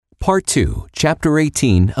Part 2, Chapter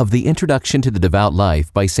 18 of the Introduction to the Devout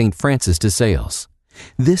Life by St. Francis de Sales.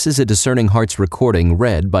 This is a Discerning Hearts recording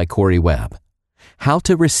read by Corey Webb. How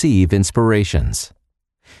to receive inspirations.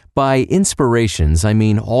 By inspirations, I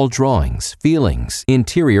mean all drawings, feelings,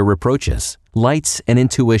 interior reproaches, lights, and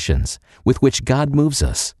intuitions with which God moves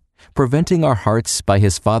us, preventing our hearts by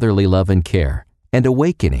His fatherly love and care, and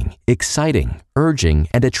awakening, exciting, urging,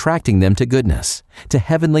 and attracting them to goodness, to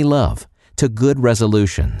heavenly love, to good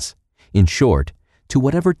resolutions, in short, to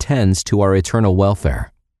whatever tends to our eternal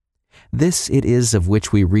welfare. This it is of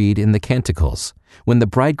which we read in the Canticles, when the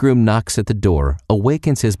bridegroom knocks at the door,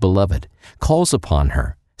 awakens his beloved, calls upon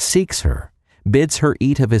her, seeks her, bids her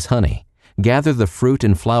eat of his honey, gather the fruit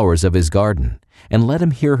and flowers of his garden, and let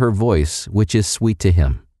him hear her voice, which is sweet to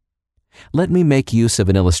him. Let me make use of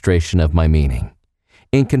an illustration of my meaning.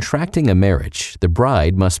 In contracting a marriage, the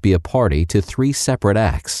bride must be a party to 3 separate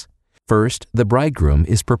acts. First, the bridegroom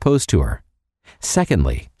is proposed to her.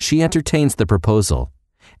 Secondly, she entertains the proposal.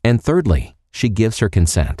 And thirdly, she gives her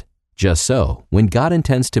consent. Just so, when God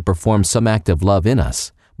intends to perform some act of love in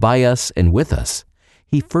us, by us, and with us,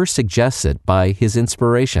 He first suggests it by His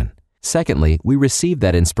inspiration. Secondly, we receive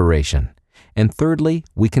that inspiration. And thirdly,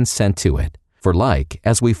 we consent to it. For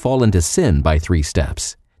as we fall into sin by 3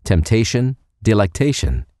 steps, temptation,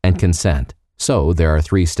 delectation, and consent, so there are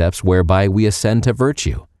 3 steps whereby we ascend to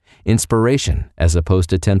virtue. Inspiration as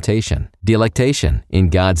opposed to temptation, delectation in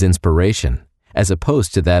God's inspiration as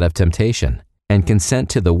opposed to that of temptation, and consent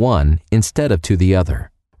to the one instead of to the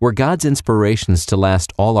other. Were God's inspirations to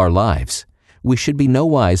last all our lives, we should be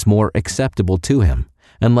nowise more acceptable to Him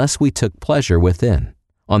unless we took pleasure within.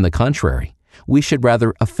 On the contrary, we should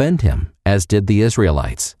rather offend Him, as did the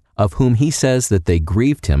Israelites, of whom He says that they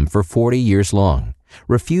grieved Him for 40 years long,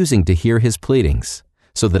 refusing to hear His pleadings,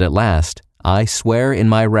 so that at last I swear in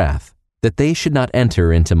my wrath that they should not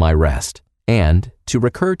enter into my rest. And, to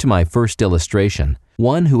recur to my first illustration,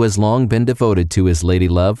 one who has long been devoted to his lady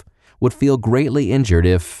love would feel greatly injured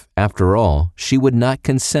if, after all, she would not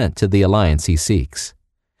consent to the alliance he seeks.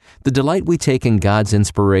 The delight we take in God's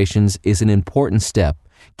inspirations is an important step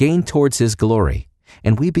gained towards His glory,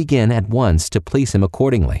 and we begin at once to please Him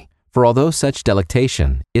accordingly. For although such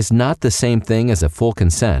delectation is not the same thing as a full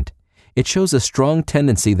consent, it shows a strong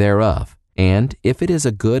tendency thereof. And if it is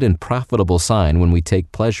a good and profitable sign when we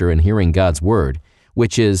take pleasure in hearing God's word,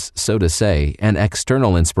 which is, so to say, an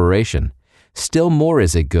external inspiration, still more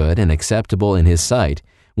is it good and acceptable in His sight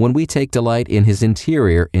when we take delight in His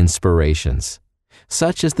interior inspirations.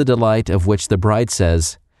 Such is the delight of which the bride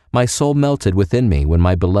says, "My soul melted within me when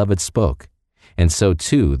my beloved spoke." And so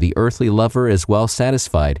too the earthly lover is well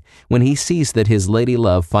satisfied when he sees that his lady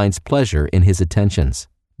love finds pleasure in his attentions.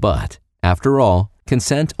 But, after all,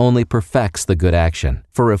 consent only perfects the good action.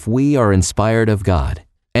 For if we are inspired of God,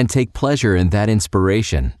 and take pleasure in that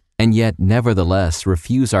inspiration, and yet nevertheless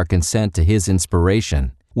refuse our consent to His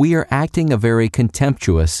inspiration, we are acting a very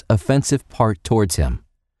contemptuous, offensive part towards Him.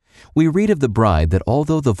 We read of the bride that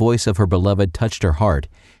although the voice of her beloved touched her heart,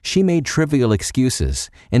 she made trivial excuses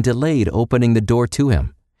and delayed opening the door to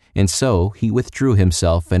him, and so he withdrew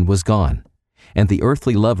himself and was gone. And the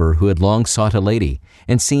earthly lover who had long sought a lady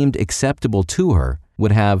and seemed acceptable to her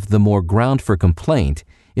would have the more ground for complaint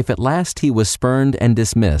if at last he was spurned and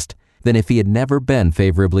dismissed than if he had never been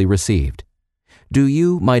favorably received. Do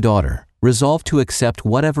you, my daughter, resolve to accept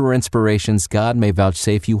whatever inspirations God may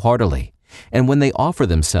vouchsafe you heartily, and when they offer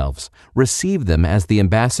themselves, receive them as the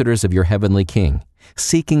ambassadors of your heavenly King,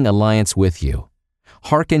 seeking alliance with you.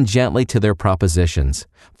 Hearken gently to their propositions,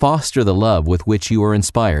 foster the love with which you are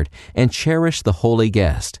inspired, and cherish the holy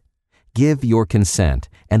guest. Give your consent,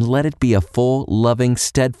 and let it be a full, loving,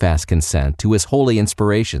 steadfast consent to His holy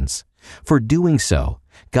inspirations. For doing so,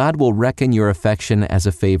 God will reckon your affection as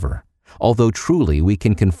a favor, although truly we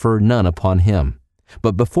can confer none upon Him.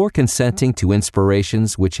 But before consenting to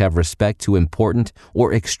inspirations which have respect to important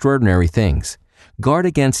or extraordinary things, guard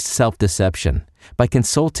against self-deception by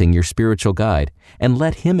consulting your spiritual guide, and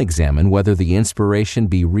let him examine whether the inspiration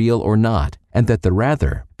be real or not, and that the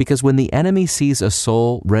rather, because when the enemy sees a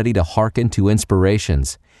soul ready to hearken to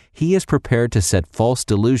inspirations, he is prepared to set false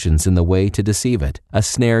delusions in the way to deceive it, a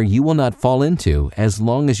snare you will not fall into as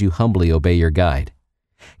long as you humbly obey your guide.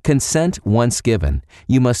 Consent once given,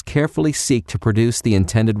 you must carefully seek to produce the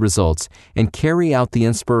intended results and carry out the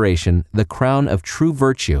inspiration, the crown of true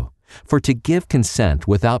virtue. For to give consent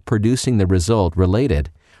without producing the result related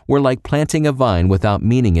were like planting a vine without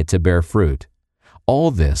meaning it to bear fruit. All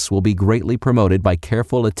this will be greatly promoted by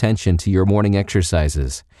careful attention to your morning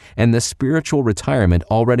exercises and the spiritual retirement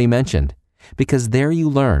already mentioned, because there you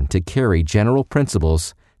learn to carry general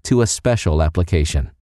principles to a special application.